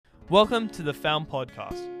Welcome to the Found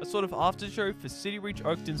Podcast, a sort of after show for City Reach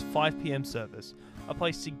Oakton's 5 p.m. service, a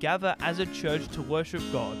place to gather as a church to worship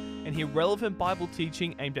God and hear relevant Bible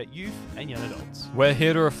teaching aimed at youth and young adults. We're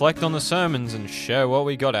here to reflect on the sermons and share what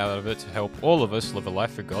we got out of it to help all of us live a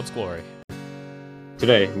life for God's glory.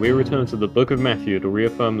 Today, we return to the book of Matthew to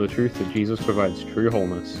reaffirm the truth that Jesus provides true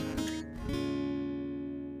wholeness.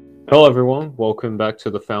 Hello everyone, welcome back to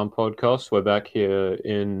the Found Podcast. We're back here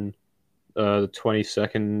in the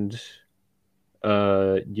 22nd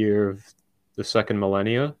year of the second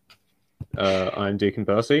millennia. I'm Deacon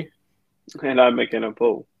Percy. And I'm McKenna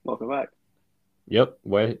Paul. Welcome back. Yep,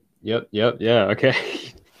 okay.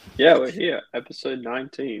 Yeah, we're here. Episode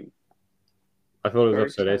 19. I thought it was Very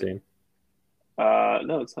episode exciting. 18.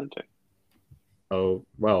 No, it's 19. Oh,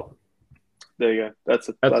 well. There you go. That's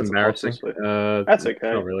embarrassing. That's okay. It's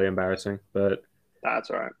not really embarrassing, but... That's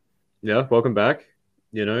all right. Yeah, welcome back.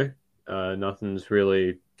 You know, nothing's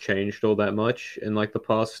really changed all that much in like the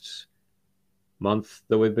past month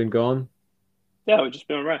that we've been gone. Yeah, we've just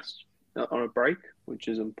been on rest, on a break, which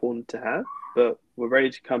is important to have, but we're ready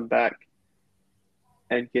to come back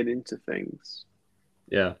and get into things.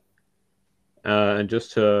 Yeah. And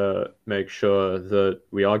just to make sure that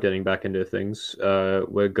we are getting back into things,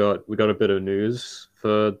 we got a bit of news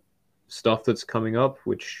for stuff that's coming up,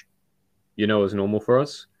 which you know is normal for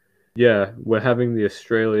us. Yeah, we're having the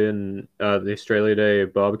Australia Day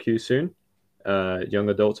barbecue soon. Young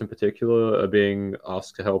adults in particular are being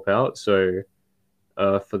asked to help out. So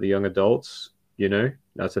for the young adults, you know,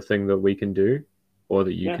 that's a thing that we can do, or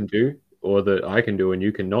that you can do, or that I can do and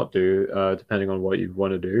you cannot do, depending on what you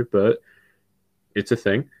want to do. But it's a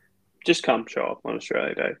thing. Just come show up on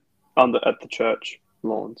Australia Day at the church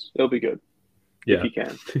lawns. It'll be good. Yeah. If you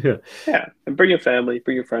can. Yeah. Yeah. And bring your family,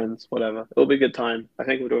 bring your friends, whatever. It'll be a good time. I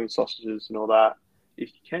think we're doing sausages and all that. If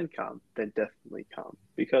you can come, then definitely come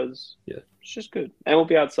because it's just good. And we'll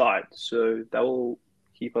be outside. So that will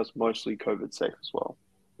keep us mostly COVID safe as well,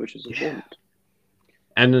 which is important.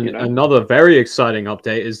 And another very exciting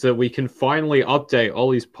update is that we can finally update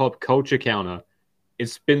Ollie's pop culture counter.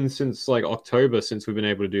 It's been since like October since we've been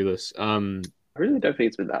able to do this. I really don't think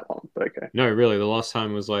it's been that long, but okay. No, really. The last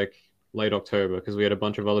time was like late October because we had a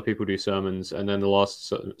bunch of other people do sermons, and then the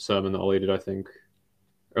last sermon that Ollie did, I think,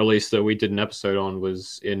 or at least that we did an episode on,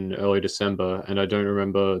 was in early December, and I don't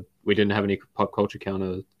remember, we didn't have any pop culture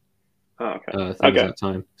counter things at that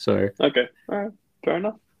time. So okay, all right, fair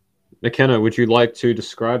enough. McKenna, would you like to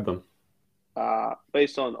describe them?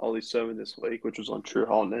 Based on Ollie's sermon this week, which was on true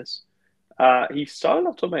wholeness, he started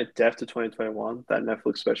off talking about Death to 2021, that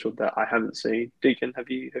Netflix special that I haven't seen. Deacon, have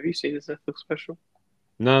you seen this Netflix special?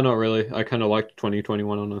 No, not really. I kind of liked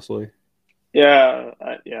 2021, honestly. Yeah.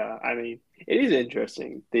 I mean, it is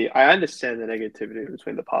interesting. I understand the negativity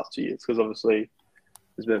between the past 2 years because obviously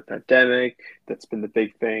there's been a pandemic. That's been the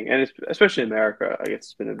big thing, and especially in America, I guess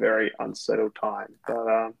it's been a very unsettled time.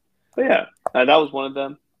 But yeah, that was one of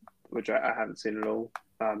them, which I haven't seen at all.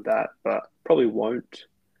 But probably won't.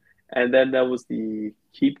 And then there was the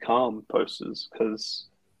keep calm posters because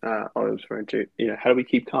I was referring to, how do we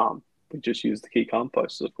keep calm? We just use the keep calm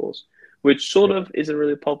posters, of course, which sort of isn't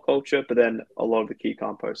really pop culture, but then a lot of the keep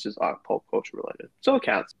calm posters are pop culture related. So it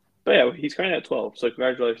counts. But yeah, he's currently at 12. So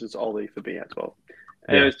congratulations to Ollie for being at 12.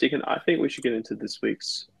 Anyways, Deacon, I think we should get into this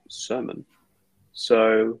week's sermon.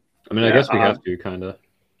 So, I mean, I guess we have to, kind of.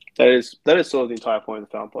 That is sort of the entire point of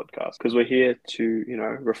the Found Podcast, because we're here to,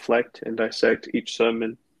 reflect and dissect each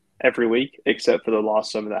sermon every week, except for the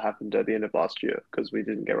last sermon that happened at the end of last year, because we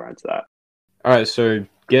didn't get around to that. All right, so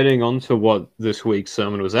getting on to what this week's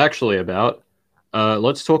sermon was actually about,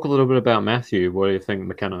 let's talk a little bit about Matthew. What do you think,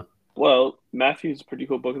 McKenna? Well, Matthew is a pretty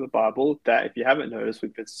cool book of the Bible that, if you haven't noticed,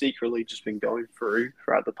 we've been secretly just been going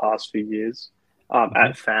throughout the past few years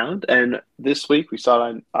at Found. And this week we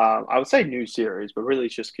started on, I would say new series, but really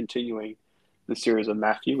it's just continuing the series of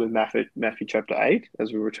Matthew with Matthew chapter 8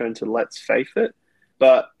 as we return to Let's Faith It.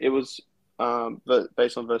 But it was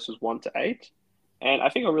based on verses 1 to 8. And I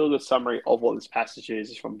think a really good summary of what this passage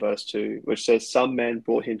is from verse 2, which says, "Some men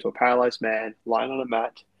brought him to a paralyzed man lying on a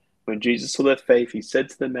mat. When Jesus saw their faith, he said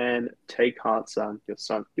to the man, 'Take heart, son,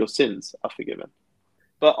 your sins are forgiven.'"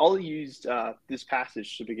 But Ollie used this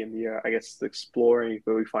passage to begin the year, I guess, exploring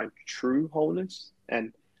where we find true wholeness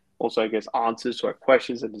and also, I guess, answers to our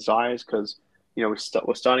questions and desires because, we're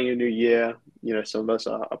starting a new year. Some of us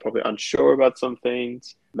are probably unsure about some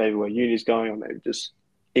things, maybe where uni's going, or maybe just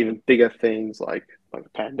even bigger things like a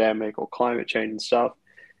pandemic or climate change and stuff.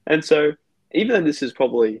 And so even though this is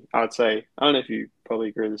probably, I would say, I don't know if you probably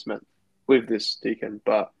agree with this, Deacon,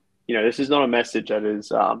 but, this is not a message that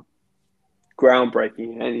is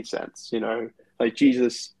groundbreaking in any sense. Like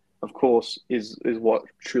Jesus of course, is what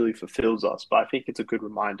truly fulfills us. But I think it's a good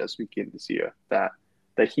reminder as we begin this year that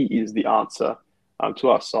He is the answer to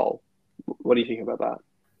our soul. What do you think about that?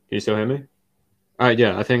 Can you still hear me?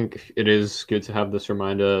 Yeah, I think it is good to have this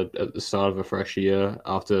reminder at the start of a fresh year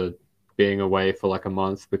after being away for like a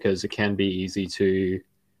month, because it can be easy to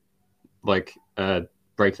like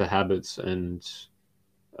break the habits and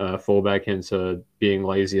fall back into being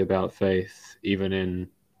lazy about faith, even in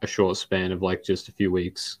a short span of like just a few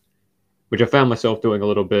weeks, which I found myself doing a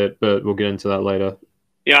little bit, but we'll get into that later.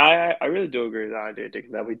 Yeah, I really do agree with that idea,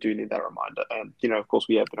 Dick, that we do need that reminder. And, of course,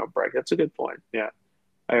 we have been on break. That's a good point. Yeah,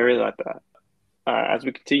 I really like that. As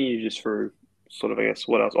we continue just through sort of, I guess,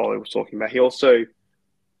 what else Ollie was talking about, he also,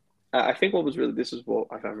 I think this is what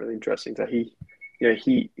I found really interesting, that he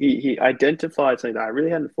identified something that I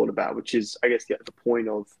really hadn't thought about, which is, I guess, the point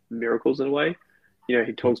of miracles in a way.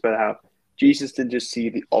 He talks about how Jesus didn't just see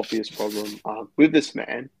the obvious problem with this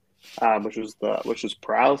man, which was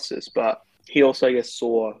paralysis, but he also, I guess,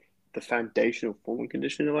 saw the foundational fallen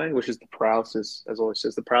condition in a way, which is the paralysis, as always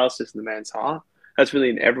says, the paralysis in the man's heart. That's really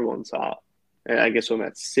in everyone's heart. And I guess when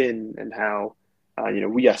that's sin and how,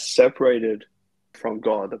 we are separated from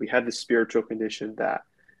God, that we have this spiritual condition that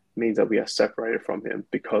means that we are separated from Him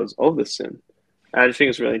because of the sin. And I just think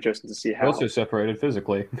it's really interesting to see how. We're also separated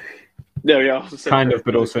physically. No, we are also kind of,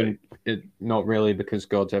 but physically. also not really, because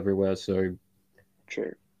God's everywhere. So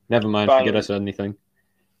True. Never mind. But, forget I said anything.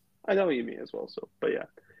 I know what you mean as well. So, but yeah,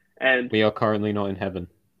 and We are currently not in heaven.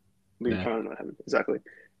 we Yeah. kind of know him exactly.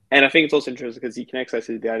 And I think it's also interesting because he connects us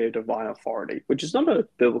to the idea of divine authority, which is not a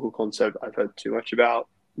biblical concept I've heard too much about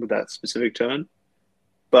with that specific term.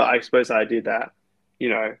 But I suppose the idea that,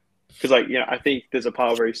 because I think there's a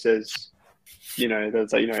part where he says,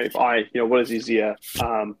 there's like, if I, what is easier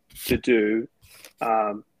to do,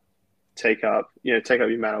 take up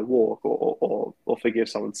your mat and walk, or forgive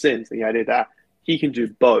someone's sins. The idea that he can do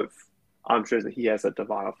both, I'm sure that he has that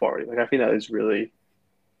divine authority. Like, I think that is really,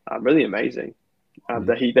 really amazing.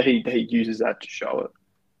 That he uses that to show it.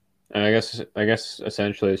 And I guess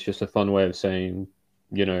essentially it's just a fun way of saying,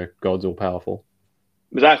 God's all powerful.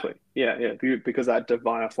 Exactly. Yeah. Because that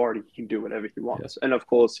divine authority, he can do whatever he wants. Yeah. And of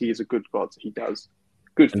course, he is a good God, so he does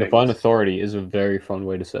good things. And divine authority is a very fun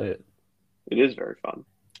way to say it. It is very fun.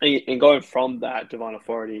 And going from that divine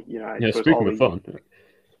authority, speaking of fun,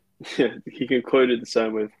 he concluded the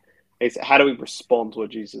sermon with, "It's how do we respond to what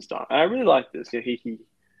Jesus done?" And I really like this. He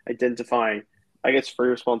identifying, I guess, three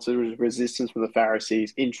responses: which was resistance from the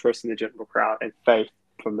Pharisees, interest in the general crowd, and faith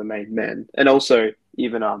from the main men. And also,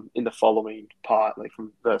 even in the following part, like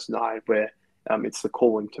from verse 9, where it's the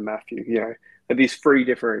calling to Matthew. These three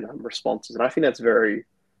different responses, and I think that's very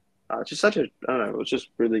just such a, I don't know, it was just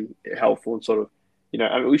really helpful and sort of,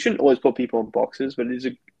 we shouldn't always put people in boxes, but it is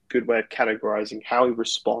a good way of categorizing how we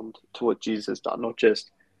respond to what Jesus has done, not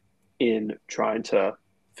just in trying to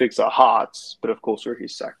fix our hearts, but of course through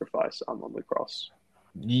his sacrifice on the cross.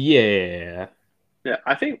 Yeah. Yeah,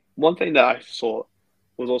 I think one thing that I saw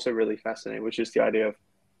was also really fascinating, which is the idea of,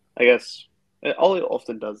 I guess, Ollie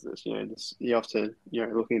often does this, he often,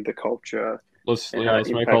 looking at the culture. Let's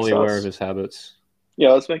make Ollie aware of his habits.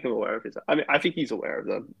 Yeah, let's make him aware of his. I mean, I think he's aware of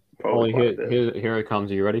them. Probably here it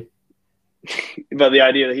comes. Are you ready? But the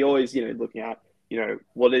idea that he always, looking at,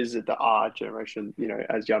 what is it that our generation,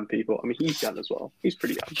 as young people, I mean, he's young as well. He's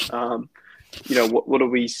pretty young. What do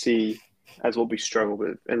we see as what we struggle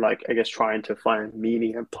with, and like, I guess, trying to find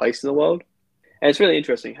meaning and place in the world. And it's really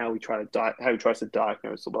interesting how he tries to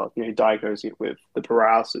diagnose the world. Diagnosing it with the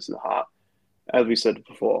paralysis in the heart, as we said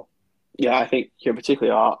before. Yeah, I think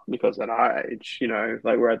particularly because at our age,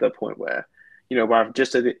 like we're at that point where, we're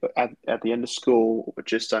just at the end of school, or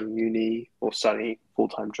just done uni or studying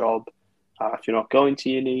full-time job. If you're not going to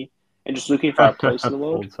uni and just looking for a place in the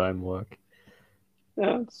world, full-time work.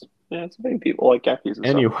 Yeah, it's many people like gappies and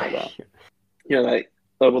stuff like that.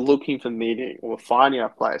 Like we're looking for meaning, or we're finding our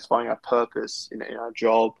place, finding our purpose in our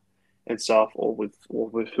job and stuff, or with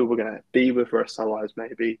who we're gonna be with for the rest of our lives,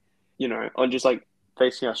 maybe. Or just like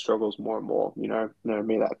facing our struggles more and more. May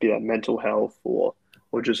that be that mental health or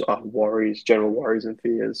just our worries, general worries and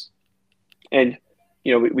fears. And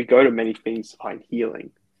we go to many things to find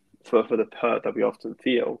healing for the hurt that we often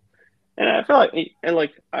feel. And I feel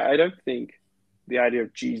like, I don't think the idea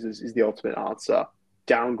of Jesus is the ultimate answer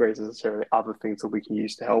downgrades necessarily other things that we can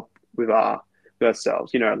use to help with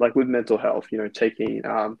ourselves. Like with mental health, taking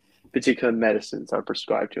particular medicines that are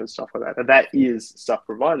prescribed to you and stuff like that. And that is stuff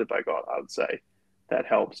provided by God, I would say, that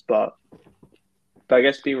helps. But I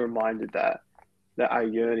guess being reminded that our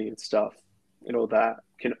yearning and stuff and all that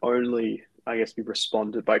can only, I guess, be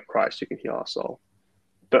responded by Christ who can heal our soul.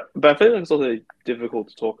 But I feel like it's also difficult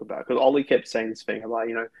to talk about because Ollie kept saying this thing about,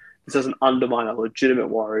 this doesn't undermine our legitimate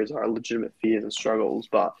worries or our legitimate fears and struggles,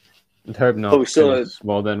 but I'd hope we not, still, because,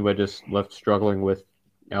 well, then we're just left struggling with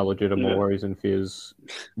our legitimate yeah, worries and fears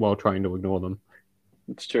while trying to ignore them.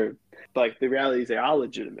 it's true. Like the reality is they are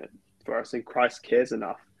legitimate for us, and Christ cares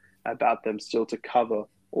enough about them still to cover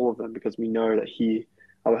all of them because we know that He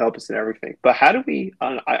will help us in everything. But how do we?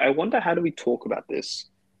 I wonder how do we talk about this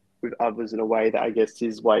with others in a way that I guess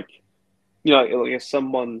is like, like if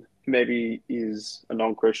someone maybe is a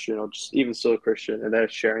non-Christian or just even still a Christian and they're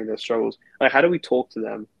sharing their struggles, like how do we talk to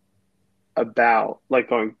them about like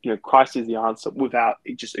going, Christ is the answer without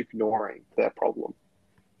just ignoring their problem?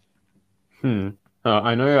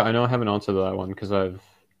 I know I have an answer to that one because I've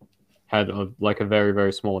had a very,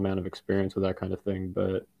 very small amount of experience with that kind of thing,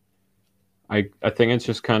 but I think it's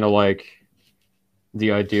just kind of like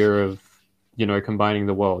the idea of, combining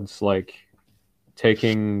the worlds, like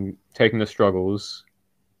taking the struggles,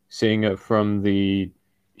 seeing it from the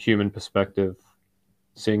human perspective,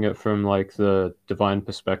 seeing it from like the divine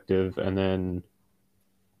perspective, and then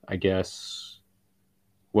I guess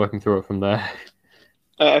working through it from there.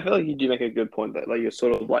 I feel like you do make a good point that like you're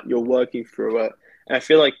sort of like you're working through it, and I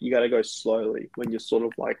feel like you got to go slowly when you're sort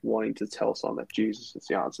of like wanting to tell someone that Jesus is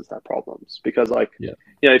the answer to their problems. Because like, Yeah.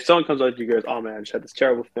 if someone comes over to you and goes, "Oh man, I just had this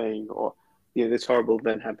terrible thing," or this horrible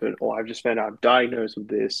event happened, or I've just found out I'm diagnosed with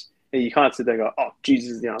this, and you can't sit there and go, "Oh,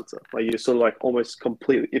 Jesus is the answer." Like you're sort of like almost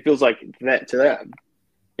completely. It feels like that to them.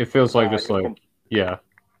 It feels like just like, yeah,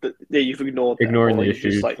 You've ignored them, ignoring or the you just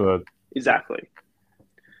issue like for exactly,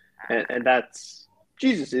 and that's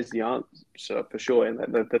Jesus is the answer for sure, and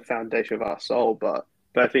the foundation of our soul. But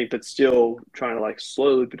I think, but still trying to like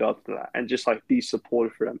slowly build up to that, and just like be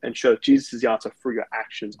supportive for them, and show Jesus is the answer through your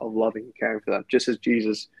actions of loving and caring for them, just as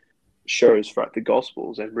Jesus shows throughout the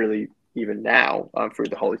Gospels, and really even now through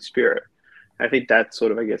the Holy Spirit. I think that's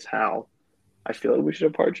sort of, I guess, how I feel like we should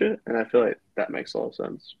approach it, and I feel like that makes a lot of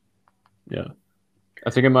sense. yeah. I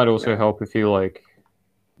think it might also Yeah. help if you like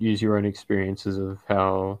use your own experiences of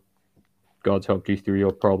how God's helped you through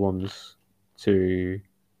your problems to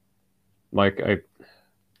like I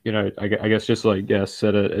guess just like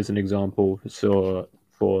set it as an example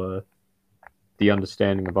for the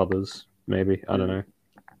understanding of others. Maybe I don't know.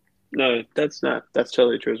 No, that's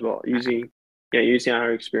totally true as well. Using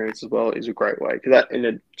our experience as well is a great way because that, and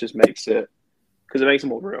it just makes it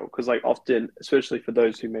more real. Because like often, especially for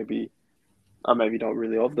those who maybe are maybe not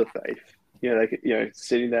really of the faith,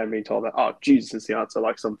 sitting there and being told that, oh, Jesus is the answer,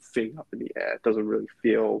 like some thing up in the air, doesn't really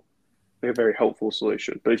feel like a very helpful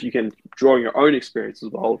solution. But if you can draw on your own experience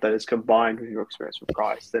as well, that is combined with your experience with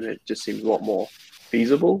Christ, then it just seems a lot more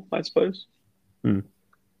feasible, I suppose. Hmm.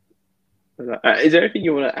 Is there anything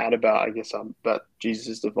you want to add about, I guess, about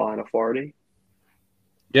Jesus' divine authority?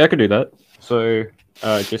 Yeah, I could do that. So,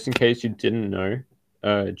 just in case you didn't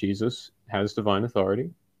know, Jesus has divine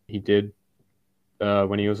authority. He did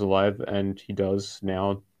when he was alive, and he does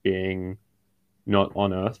now, being not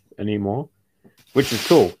on Earth anymore, which is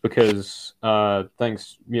cool because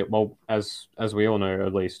thanks. Yeah, well, as we all know,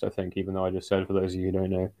 at least I think, even though I just said for those of you who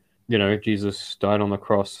don't know, Jesus died on the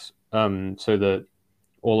cross, so that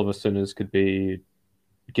all of us sinners could be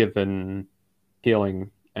given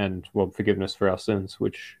healing and, well, forgiveness for our sins,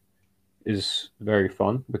 which is very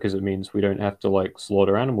fun because it means we don't have to like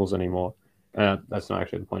slaughter animals anymore. That's not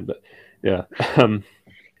actually the point, but yeah. As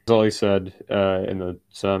Ollie said in the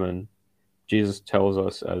sermon, Jesus tells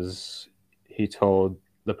us, as he told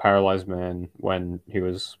the paralyzed man when he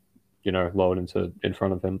was, lowered in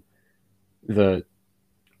front of him, that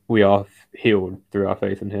we are healed through our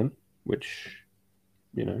faith in him, which,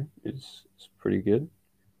 is pretty good. It's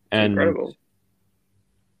And incredible.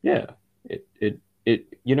 yeah, it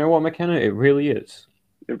you know what, McKenna, it really is.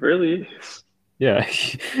 It really is. Yeah.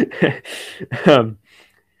 um,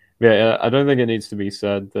 yeah, I don't think it needs to be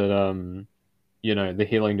said that the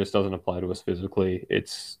healing just doesn't apply to us physically.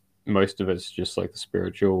 It's most of it's just like the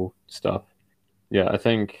spiritual stuff. Yeah, I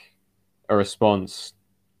think a response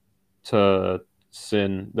to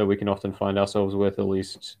sin that we can often find ourselves with, at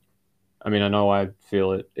least, I mean, I know I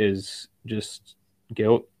feel it, is just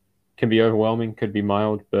guilt. Can be overwhelming, could be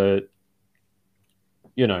mild, but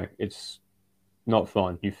it's not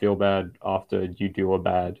fun. You feel bad after you do a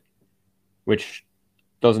bad, which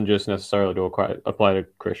doesn't just necessarily apply to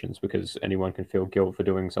Christians, because anyone can feel guilt for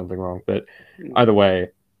doing something wrong. But either way,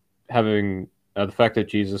 having the fact that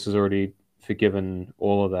Jesus has already forgiven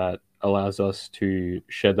all of that allows us to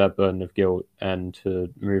shed that burden of guilt and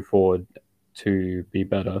to move forward to be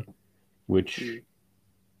better. Which,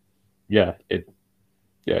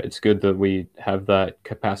 it's good that we have that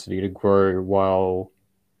capacity to grow while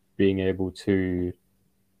being able to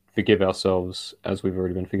forgive ourselves as we've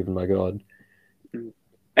already been forgiven by God.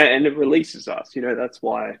 And it releases us. That's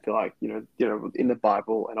why I feel like in the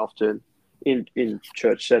Bible and often in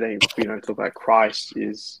church settings, talk about Christ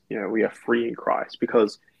is we are free in Christ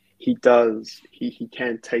because he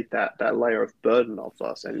can take that layer of burden off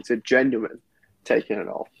us, and it's a genuine taking it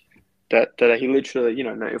off. That he literally,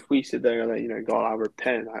 if we sit there and God, I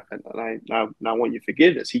repent and I want your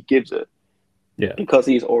forgiveness, he gives it. Yeah. Because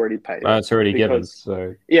he's already paid it. It's already given.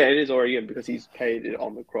 So yeah, it is already given because he's paid it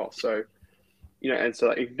on the cross. So and so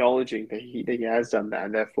acknowledging that he has done that,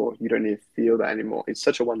 and therefore you don't need to feel that anymore. It's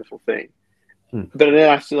such a wonderful thing. But then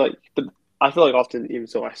I feel like often, even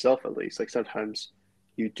so myself at least, like sometimes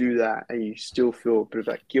you do that and you still feel a bit of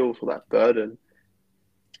that guilt or that burden.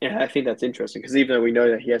 And I think that's interesting because even though we know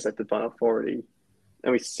that he has that divine authority,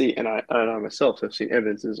 and we see, and I know myself, so I've seen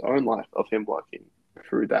evidence in his own life of him working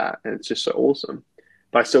through that, and it's just so awesome.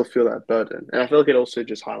 But I still feel that burden, and I feel like it also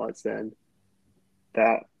just highlights then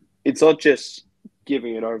that it's not just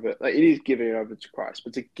giving it over. Like, it is giving it over to Christ,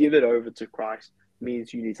 but to give it over to Christ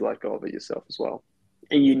means you need to let go of it yourself as well,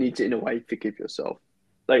 and you need to, in a way, forgive yourself.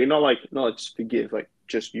 Not just forgive like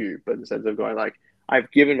just you, but in the sense of going like, I've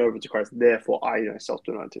given over to Christ, therefore I myself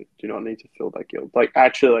do not need to feel that guilt. Like,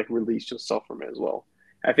 actually, like, release yourself from it as well.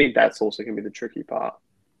 I think that's also going to be the tricky part,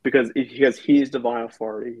 because his divine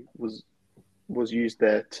authority was used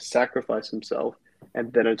there to sacrifice himself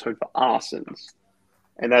and then atone for our sins,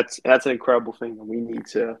 and that's an incredible thing, and we need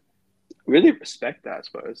to really respect that, I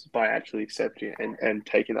suppose, by actually accepting it and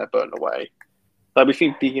taking that burden away. Like, we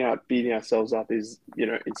think beating ourselves up is,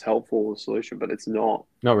 it's helpful solution, but it's not.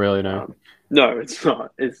 Not really, no. No, it's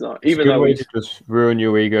not. It's not. It's a good way to just ruin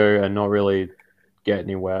your ego and not really get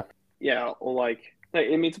anywhere. Yeah, or like I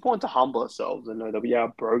mean, it's important to humble ourselves and know that we are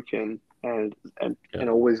broken and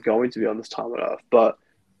always going to be on this time on earth. But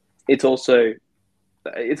it's also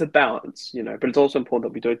a balance, But it's also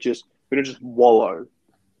important that we don't just wallow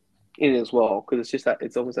in it as well, because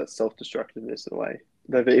it's almost that self-destructiveness in a way.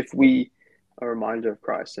 That if we are reminded of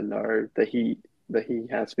Christ and know that he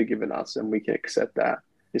has forgiven us and we can accept that,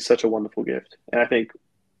 is such a wonderful gift. And I think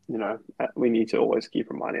we need to always keep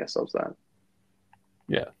reminding ourselves that.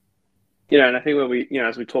 Yeah. And I think when we,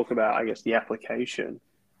 as we talk about, I guess, the application,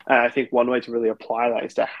 I think one way to really apply that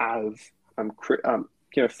is to have,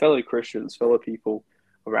 fellow Christians, fellow people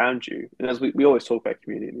around you. And as we always talk about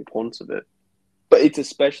community and the importance of it, but it's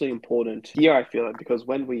especially important here, I feel like, because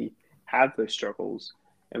when we have those struggles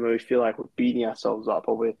and when we feel like we're beating ourselves up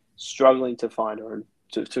or we're struggling to find or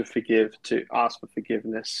to forgive, to ask for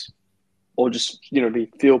forgiveness, or just,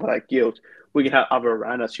 be filled by that guilt, we can have other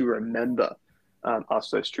around us who remember us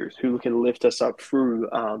those truths, who can lift us up through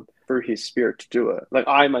his spirit to do it. Like,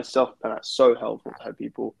 I myself find that so helpful to have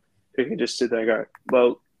people who can just sit there and go,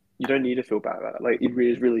 well, you don't need to feel bad about it. Like, it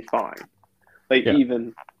is really fine. Like,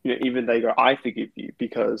 even they go, I forgive you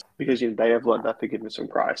because they have learned that forgiveness from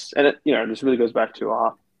Christ. And it, this really goes back to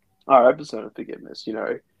our episode of forgiveness.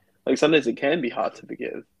 Like, sometimes it can be hard to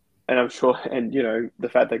forgive, and I'm sure, and the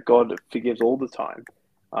fact that God forgives all the time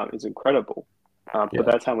is incredible. But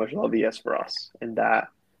that's how much love he has for us, and that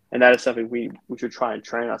is something we should try and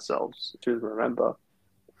train ourselves to remember.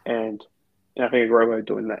 And I think a great way of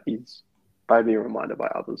doing that is by being reminded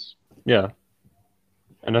by others. Yeah,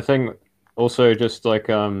 and I think also just like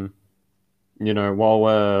while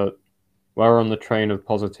we're on the train of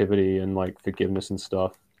positivity and like forgiveness and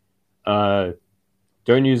stuff,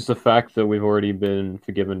 don't use the fact that we've already been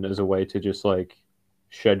forgiven as a way to just like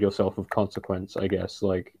shed yourself of consequence, I guess,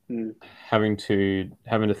 like having to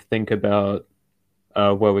think about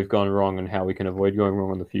where we've gone wrong and how we can avoid going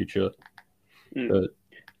wrong in the future. But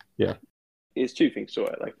yeah, there's two things to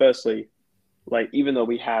it. Like, firstly, like, even though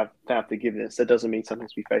we have found forgiveness, that doesn't mean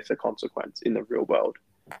sometimes we face a consequence in the real world.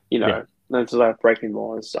 That's like breaking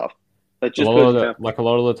law and stuff. Like, just a lot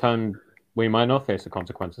of the time we might not face the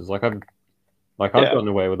consequences. I've gotten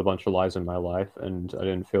away with a bunch of lies in my life, and I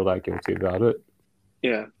didn't feel that guilty about it.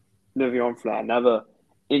 Yeah. Moving on from that, another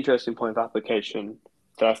interesting point of application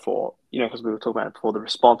that I thought, because we were talking about before, the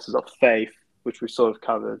responses of faith, which we sort of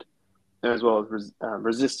covered, as well as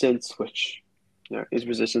resistance, which is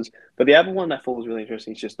resistance. But the other one that I thought was really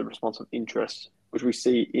interesting is just the response of interest, which we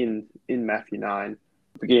see in Matthew 9,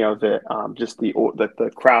 beginning of it, just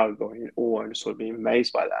the crowd going in awe and just sort of being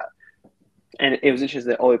amazed by that. And it was interesting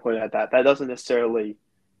that Ollie pointed out that doesn't necessarily,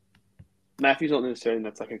 Matthew's not necessarily,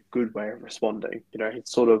 that's like a good way of responding.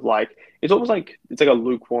 It's sort of like, it's almost like, it's like a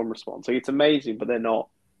lukewarm response. Like, it's amazing, but they're not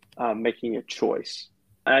making a choice.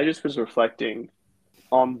 And I just was reflecting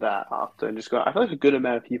on that after and just going, I feel like a good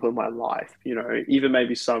amount of people in my life, even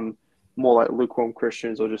maybe some more like lukewarm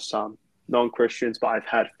Christians or just some non-Christians, but I've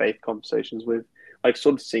had faith conversations with, like,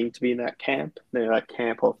 sort of seem to be in that camp. They're that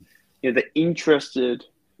camp of, they're interested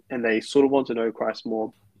and they sort of want to know Christ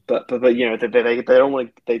more, but they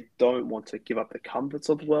don't want to give up the comforts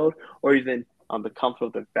of the world, or even the comfort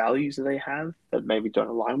of the values that they have that maybe don't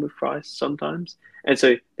align with Christ sometimes, and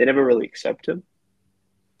so they never really accept him.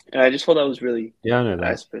 And I just thought that was really, Yeah, I know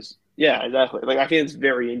I that. suppose, yeah, exactly. Like, I think it's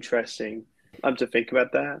very interesting to think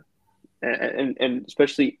about that, and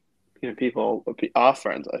especially, people, our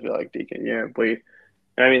friends. I feel like, Deacon, and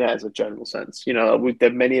I mean that as a general sense.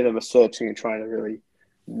 That many of them are searching and trying to really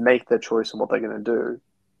make their choice on what they're going to do.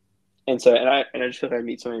 And so, and I just feel like I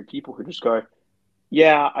meet so many people who just go,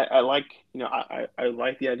 yeah, I like, I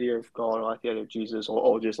like the idea of God, I like the idea of Jesus,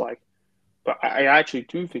 or just like, but I actually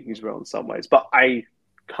do think he's real in some ways, but I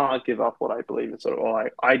can't give up what I believe in, sort of, or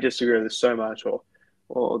I disagree with this so much,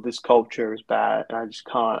 or this culture is bad, and I just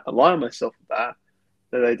can't align myself with that.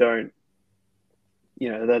 That they don't, they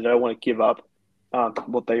don't want to give up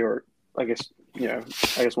what they are, I guess,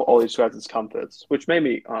 what all describes as comforts, which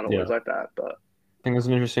maybe aren't Yeah. always like that, but I think there's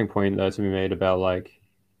an interesting point there to be made about like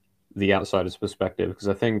the outsider's perspective, because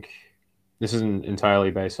I think this isn't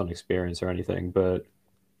entirely based on experience or anything, but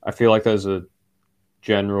I feel like there's a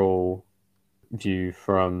general view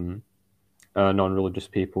from non-religious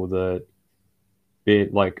people that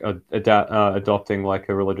adopting like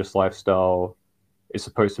a religious lifestyle is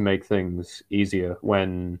supposed to make things easier,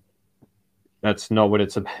 when that's not what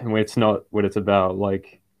it's about. It's not what it's about.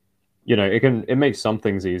 Like, it makes some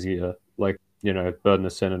things easier, like, burden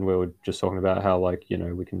of sin, and we were just talking about how, like,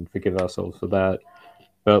 we can forgive ourselves for that,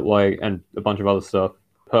 but like, and a bunch of other stuff.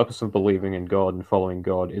 Purpose of believing in God and following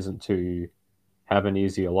God isn't to have an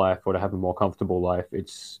easier life or to have a more comfortable life.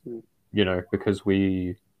 It's, because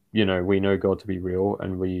we know God to be real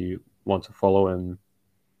and we want to follow him.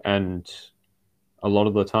 And a lot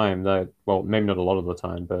of the time well, maybe not a lot of the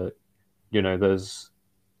time, but there's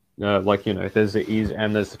there's the ease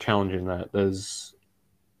and there's the challenge in that. There's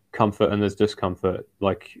comfort and there's discomfort,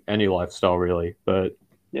 like any lifestyle really. But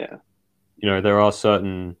yeah, there are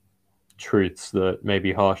certain truths that may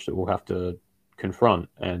be harsh that we'll have to confront,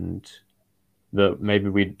 and that maybe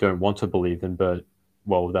we don't want to believe in, but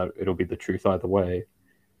well, that it'll be the truth either way.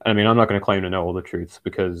 I mean, I'm not going to claim to know all the truths,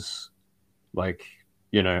 because, like,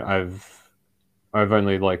 I've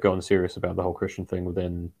only like gotten serious about the whole Christian thing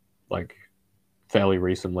within like fairly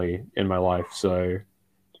recently in my life, so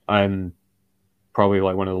I'm probably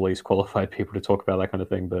like one of the least qualified people to talk about that kind of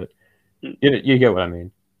thing. But you get what I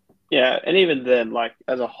mean. yeah. And even then, like,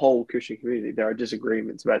 as a whole Christian community, there are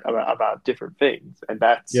disagreements about different things, and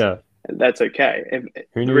Yeah. that's okay. And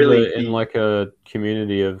Who knew that in like a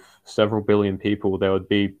community of several billion people, there would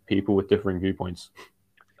be people with differing viewpoints?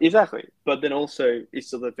 exactly. But then also, it's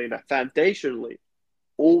still the thing that foundationally,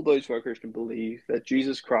 all those who are Christian believe that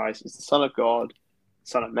Jesus Christ is the Son of God,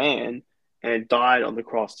 Son of Man, and died on the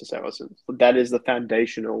cross to save us. That is the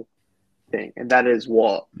foundational thing, and that is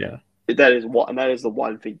what Yeah. and that is the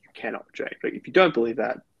one thing you cannot change. Like, if you don't believe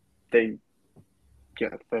that, then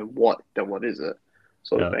then what is it,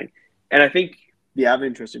 sort of Yeah. thing. And I think the other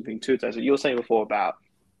interesting thing too is that you were saying before about,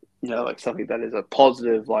 like, something that is a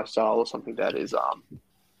positive lifestyle, or something that is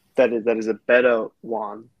a better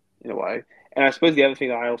one in a way. And I suppose the other thing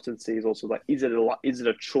that I often see is also, like, is it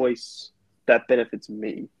a choice that benefits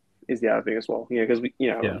me? Is the other thing as well. Because we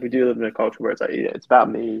do live in a culture where it's like, it's about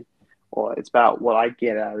me, or it's about what I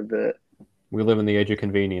get out of it. We live in the age of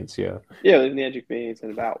convenience. Yeah. Yeah, we live in the age of convenience,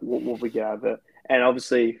 and about what we get out of it. And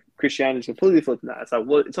obviously, Christianity is completely flipped in that. It's like,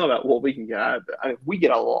 it's not about what we can get out of it. I mean, we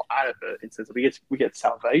get a lot out of it in the sense that we get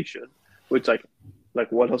salvation, which, like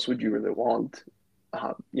what else would you really want?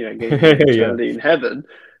 Getting eternity in heaven.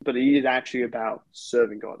 But it is actually about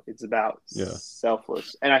serving God. It's about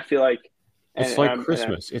selfless. And I feel like it's like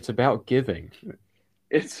Christmas. It's about giving.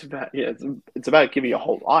 It's about it's about giving your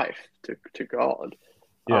whole life to God.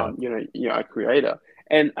 Yeah. Our creator.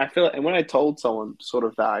 And I feel, and when I told someone sort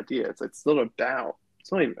of that idea, it's not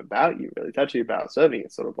even about you really. It's actually about serving.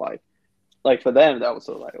 It's sort of like for them, that was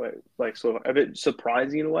sort of like sort of a bit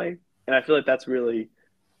surprising in a way. And I feel like that's really,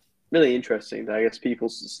 really interesting that I guess people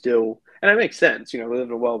still, and it makes sense. We live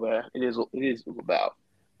in a world where it is all about,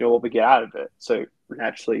 what we get out of it. So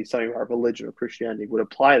naturally, something like religion or Christianity would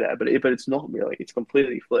apply that, but it's not really. It's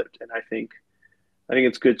completely flipped. And I think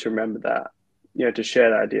it's good to remember that, to share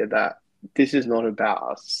the idea that this is not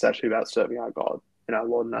about us. It's actually about serving our God and our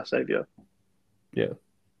Lord and our Savior. Yeah.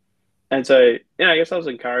 And so, I guess I was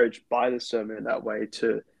encouraged by this sermon in that way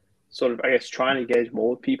to sort of, I guess, try and engage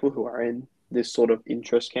more with people who are in this sort of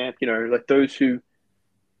interest camp, like those who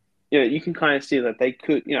you can kind of see that they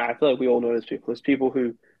could, I feel like we all know those people. There's people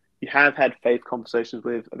who you have had faith conversations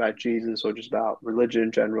with about Jesus or just about religion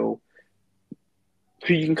in general,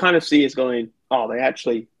 who you can kind of see as going, oh,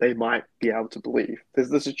 they might be able to believe.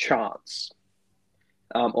 There's a chance,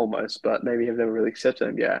 almost, but maybe have never really accepted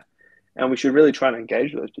them yet. And we should really try and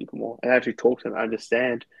engage with those people more and actually talk to them, and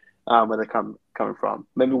understand where they're coming from.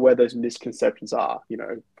 Maybe where those misconceptions are.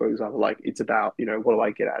 For example, like it's about what do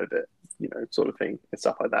I get out of it, sort of thing and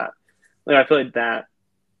stuff like that. And I feel like that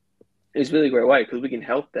is really a great way because we can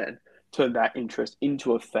help then turn that interest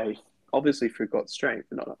into a faith, obviously through God's strength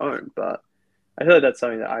and not our own. But I feel like that's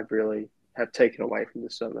something that I've really have taken away from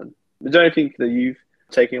this sermon. Don't you think that you've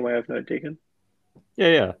taken away of No Deacon?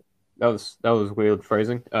 Yeah. That was weird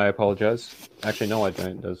phrasing. I apologize. Actually, no, I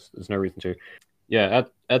don't. There's no reason to. Yeah,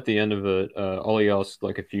 at the end of it, Ollie asked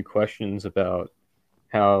like a few questions about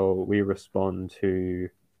how we respond to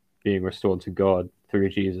being restored to God through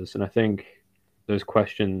Jesus, and I think those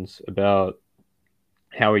questions about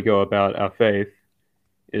how we go about our faith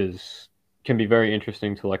can be very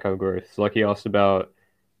interesting to like our growth. So, like he asked about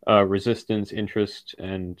resistance, interest,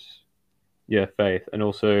 and faith, and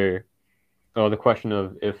also the question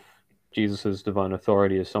of if Jesus's divine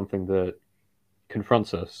authority is something that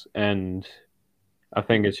confronts us, and I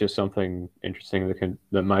think it's just something interesting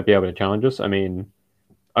that might be able to challenge us. I mean,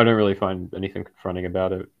 I don't really find anything confronting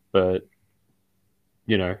about it, but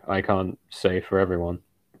I can't say for everyone.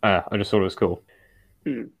 I just thought it was cool.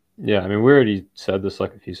 Hmm. Yeah, I mean, we already said this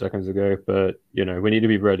like a few seconds ago, but we need to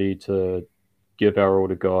be ready to give our all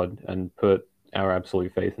to God and put our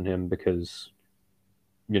absolute faith in Him, because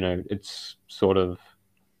it's sort of,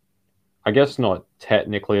 I guess, not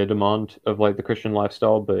technically a demand of like the Christian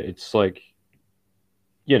lifestyle, but it's like,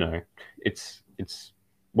 it's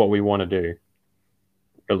what we want to do.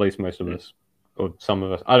 At least most of us, or some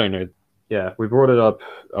of us. I don't know. Yeah, we brought it up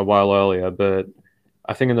a while earlier, but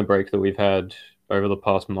I think in the break that we've had over the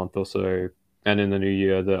past month or so, and in the new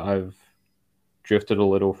year, that I've drifted a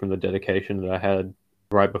little from the dedication that I had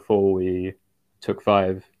right before we took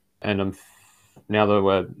 5, and now that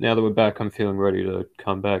we're back, I'm feeling ready to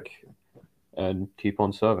come back and keep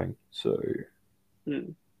on serving. So,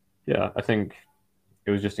 yeah, I think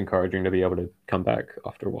it was just encouraging to be able to come back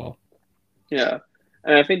after a while. Yeah,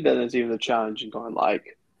 and I think that there's even a challenge in going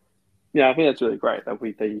like, I think that's really great that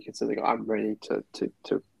you can say like, I'm ready to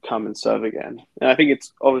come and serve again. And I think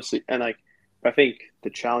it's obviously, and like, I think the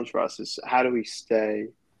challenge for us is how do we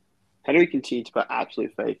continue to put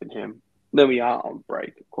absolute faith in Him? Then we are on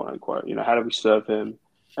break, quote unquote. How do we serve Him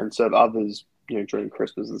and serve others, during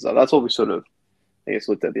Christmas and stuff? That's what we sort of, I guess,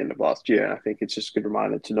 looked at the end of last year. And I think it's just a good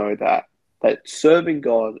reminder to know that serving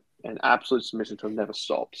God and absolute submission to Him never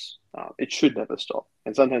stops. It should never stop.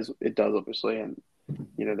 And sometimes it does, obviously. And,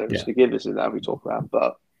 there's forgiveness in that we talk about.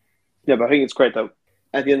 But I think it's great that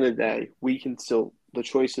at the end of the day, we can still, the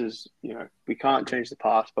choices, we can't change the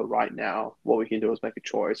past, but right now, what we can do is make a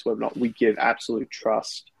choice whether or not we give absolute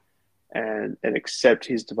trust and accept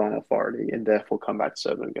His divine authority and therefore come back to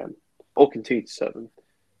serve Him again or continue to serve Him.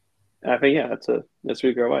 And I think, that's a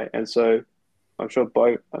really great way. And so we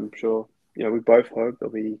both hope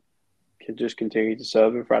that we can just continue to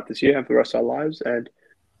serve Him throughout this year and for the rest of our lives. And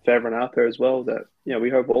for everyone out there as well, that, we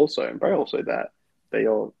hope also and pray also that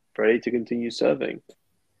you're ready to continue serving,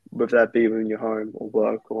 whether that be within your home or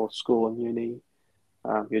work or school and uni,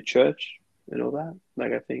 your church and all that.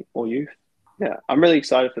 Like, I think, or youth. Yeah, I'm really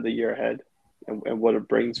excited for the year ahead and what it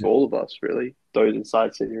brings for all of us, really, those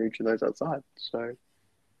inside City Reach and those outside. So,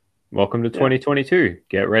 welcome to 2022.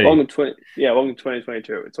 Get ready. Welcome to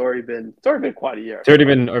 2022. It's already been quite a year. It's already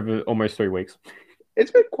been over almost 3 weeks.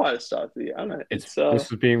 It's been quite a start to the year. I don't know. This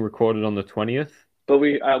is being recorded on the 20th. But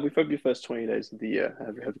we hope your first 20 days of the year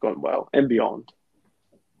have gone well and beyond.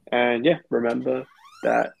 And remember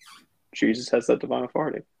that Jesus has that divine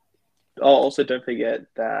authority. Also, don't forget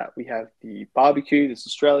that we have the barbecue. This is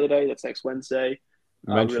Australia Day. That's next Wednesday.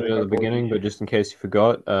 Mentioned it at the beginning, but just in case you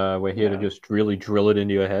forgot, we're here to just really drill it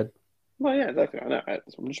into your head. Well, yeah, exactly. I know.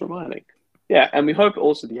 I'm just reminding. Yeah, and we hope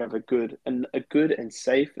also that you have a good and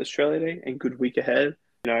safe Australia Day and good week ahead.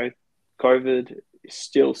 COVID is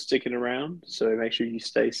still sticking around, so make sure you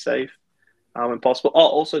stay safe when possible. I'll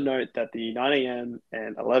also note that the 9 a.m.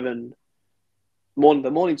 and 11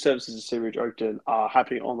 the morning services at City Ridge Oakton are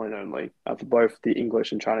happening online only for both the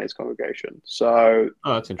English and Chinese congregation. So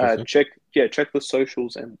that's interesting. Check the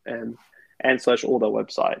socials and / all their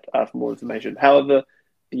website for more information. However,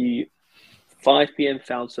 the 5 p.m.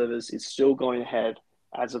 found service is still going ahead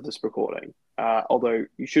as of this recording. Although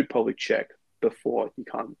you should probably check before you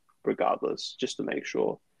come, regardless, just to make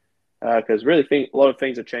sure. because really a lot of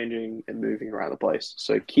things are changing and moving around the place.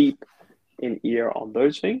 So keep an ear on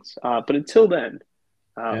those things. But until then,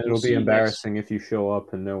 And we'll it'll see be you next. embarrassing if you show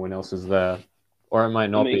up and no one else is there. Or it might I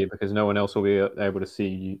not be mean, because no one else will be able to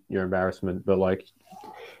see your embarrassment. But like,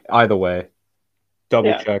 either way, double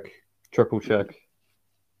yeah, check, triple check,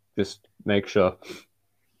 just make sure.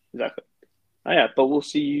 exactly. Yeah, but we'll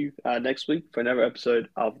see you next week for another episode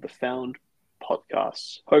of the Found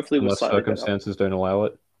podcast. Hopefully, with Unless slightly better. circumstances don't allow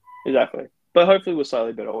it. Exactly. But hopefully, with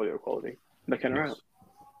slightly better audio quality. McKenna Yes. out.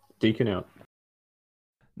 Deacon out.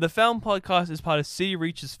 The Found podcast is part of City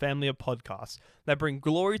Reach's family of podcasts that bring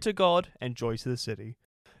glory to God and joy to the city.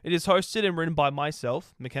 It is hosted and written by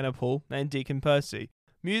myself, McKenna Paul, and Deacon Percy.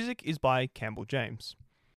 Music is by Campbell James.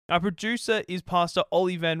 Our producer is Pastor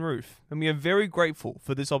Ollie Van Roof, and we are very grateful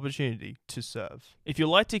for this opportunity to serve. If you'd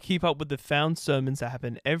like to keep up with the Found sermons that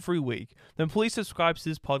happen every week, then please subscribe to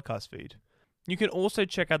this podcast feed. You can also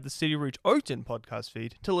check out the City Reach Oakton podcast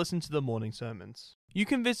feed to listen to the morning sermons. You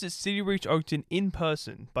can visit City Reach Oakton in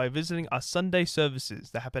person by visiting our Sunday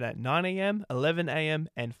services that happen at 9 a.m, 11 a.m,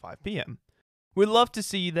 and 5 p.m. We'd love to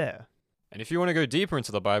see you there. And if you want to go deeper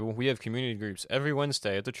into the Bible, we have community groups every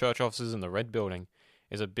Wednesday at the church offices in the Red Building.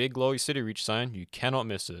 There's a big glowy City Reach sign, you cannot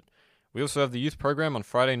miss it. We also have the youth program on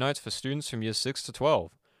Friday nights for students from years 6 to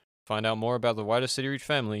 12. Find out more about the wider City Reach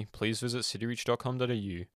family, please visit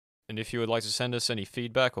cityreach.com.au. And if you would like to send us any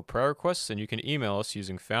feedback or prayer requests, then you can email us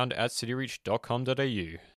using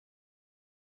found@cityreach.com.au.